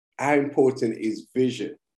how important is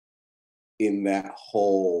vision in that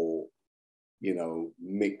whole,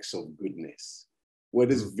 mix of goodness? Where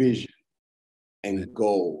does vision and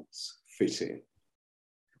goals fit in?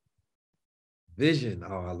 Vision.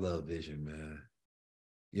 Oh, I love vision, man.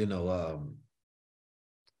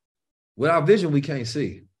 Without vision, we can't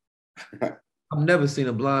see. I've never seen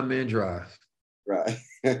a blind man drive. Right.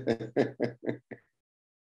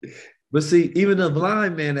 But see, even a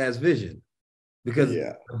blind man has vision, because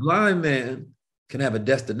Yeah. a blind man can have a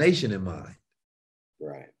destination in mind.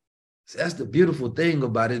 Right. So that's the beautiful thing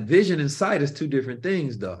about it. Vision and sight is two different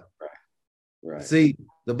things, though. Right. See,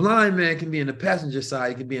 the blind man can be in the passenger side,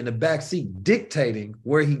 he can be in the back seat dictating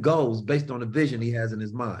where he goes based on the vision he has in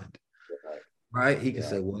his mind. Right? He can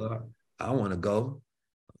say, well, I want to go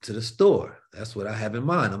to the store. That's what I have in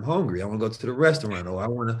mind. I'm hungry. I want to go to the restaurant, or I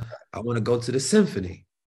want to go to the symphony.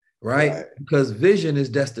 Right? Because vision is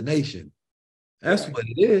destination. That's what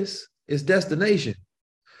it is. It's destination.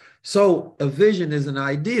 So a vision is an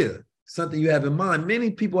idea, something you have in mind.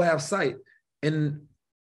 Many people have sight, and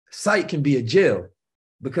sight can be a jail,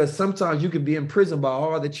 because sometimes you can be imprisoned by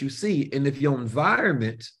all that you see. And if your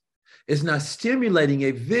environment is not stimulating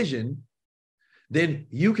a vision, then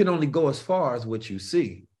you can only go as far as what you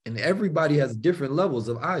see. And everybody has different levels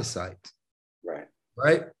of eyesight.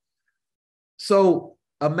 Right? So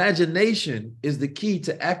imagination is the key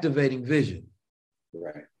to activating vision.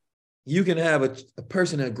 Right. You can have a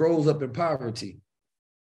person that grows up in poverty.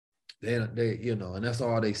 They and that's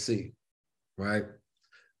all they see. Right?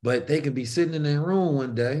 But they can be sitting in their room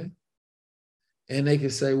one day and they can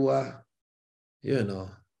say, well,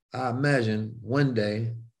 I imagine one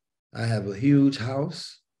day I have a huge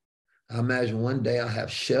house. I imagine one day I have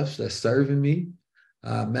chefs that's serving me.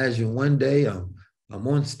 I imagine one day I'm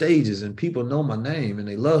on stages and people know my name and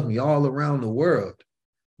they love me all around the world.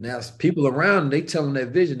 Now, people around, they tell them that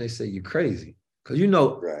vision, they say, you crazy. Because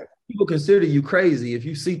people consider you crazy if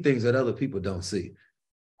you see things that other people don't see.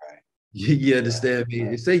 You understand me?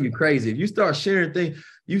 They say you crazy. If you start sharing things,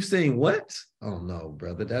 you've seen what? Oh no,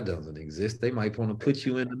 brother, that doesn't exist. They might want to put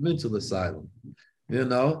you in the mental asylum,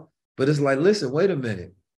 But it's like, listen, wait a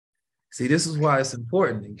minute. See, this is why it's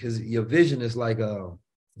important, because your vision is like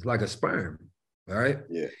a sperm, all right?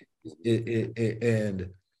 Yeah. And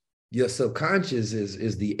your subconscious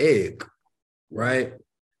is the egg, right?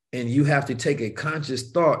 And you have to take a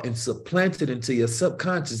conscious thought and supplant it into your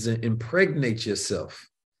subconscious and impregnate yourself.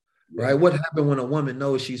 Right? What happened when a woman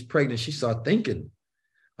knows she's pregnant? She starts thinking,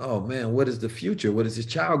 oh man, what is the future? What is this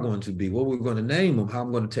child going to be? What we're going to name them? How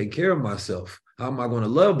I'm going to take care of myself? How am I going to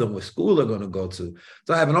love them? What school they're going to go to?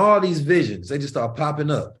 So having all these visions, they just start popping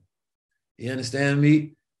up. You understand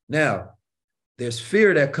me? Now, there's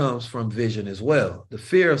fear that comes from vision as well. The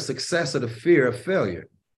fear of success or the fear of failure.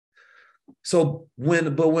 So when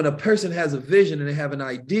a person has a vision and they have an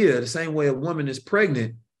idea, the same way a woman is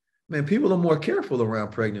pregnant, man, people are more careful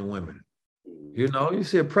around pregnant women. You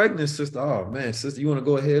see a pregnant sister, oh man, sister, you want to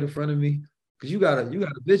go ahead in front of me? Because you got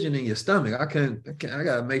a vision in your stomach. I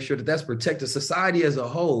got to make sure that that's protected. Society as a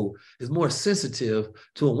whole is more sensitive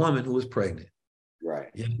to a woman who is pregnant. Right.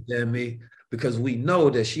 You understand me? Because we know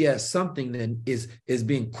that she has something that is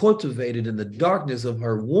being cultivated in the darkness of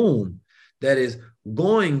her womb that is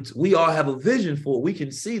we all have a vision for it. We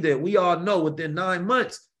can see that. We all know within 9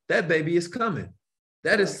 months, that baby is coming.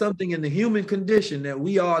 That is something in the human condition that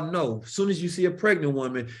we all know. As soon as you see a pregnant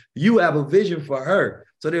woman, you have a vision for her.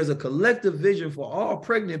 So there's a collective vision for all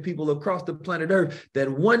pregnant people across the planet Earth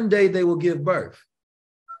that one day they will give birth.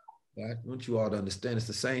 I want you all to understand it's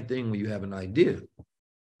the same thing when you have an idea,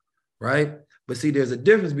 right? But see, there's a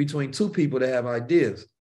difference between two people that have ideas.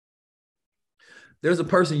 There's a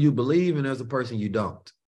person you believe and there's a person you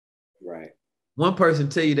don't. Right. One person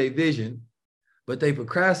tell you their vision, but they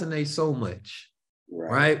procrastinate so much.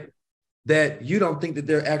 Right? That you don't think that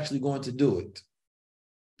they're actually going to do it.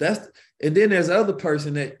 And then there's the other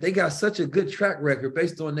person that they got such a good track record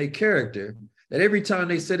based on their character that every time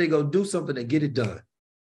they say they go do something, they get it done.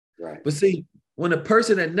 Right. But see, when a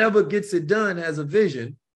person that never gets it done has a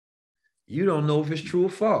vision, you don't know if it's true or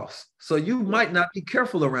false. So you might not be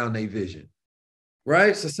careful around their vision.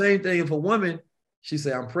 Right? It's the same thing if a woman, she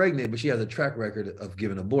say, I'm pregnant, but she has a track record of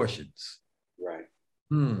giving abortions. Right.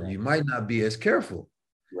 You might not be as careful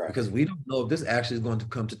because we don't know if this actually is going to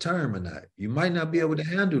come to term or not. You might not be able to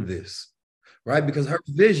handle this, right? Because her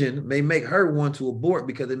vision may make her want to abort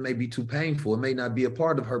because it may be too painful. It may not be a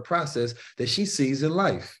part of her process that she sees in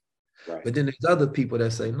life. Right. But then there's other people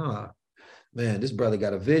that say, nah, man, this brother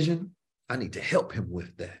got a vision. I need to help him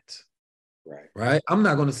with that. Right. I'm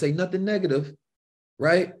not going to say nothing negative,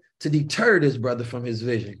 right? to deter this brother from his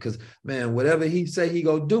vision. Because, man, whatever he say he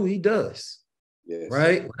go do, he does. Yes.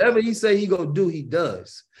 Right? Whatever he say he go do, he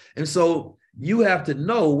does. And so you have to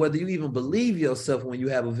know whether you even believe yourself when you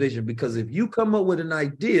have a vision, because if you come up with an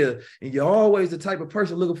idea and you're always the type of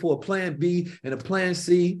person looking for a plan B and a plan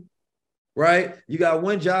C, right? You got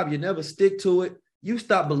one job, you never stick to it, you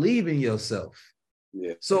stop believing yourself.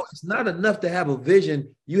 Yeah. So it's not enough to have a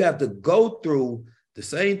vision. You have to go through the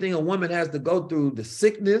same thing a woman has to go through, the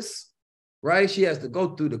sickness, right? She has to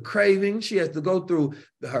go through the craving. She has to go through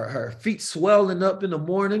her feet swelling up in the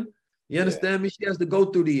morning. You understand me? She has to go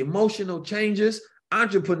through the emotional changes.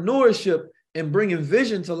 Entrepreneurship and bringing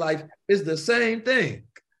vision to life is the same thing.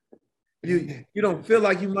 You don't feel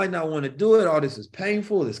like you might not want to do it. All this is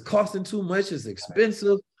painful. It's costing too much. It's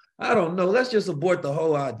expensive. I don't know. Let's just abort the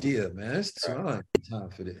whole idea, man. It's time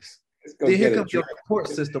for this. Then here comes your support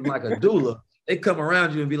system like a doula. They come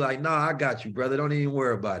around you and be like, nah, I got you, brother. Don't even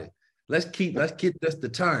worry about it. Let's keep that's the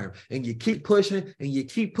term. And you keep pushing and you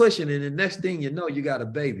keep pushing. And the next thing you know, you got a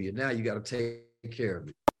baby. And now you got to take care of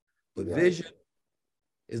it. But vision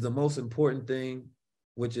is the most important thing,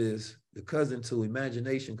 which is the cousin to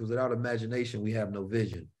imagination, because without imagination, we have no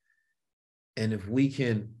vision. And if we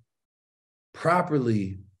can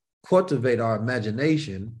properly cultivate our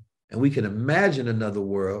imagination and we can imagine another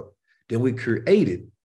world, then we create it.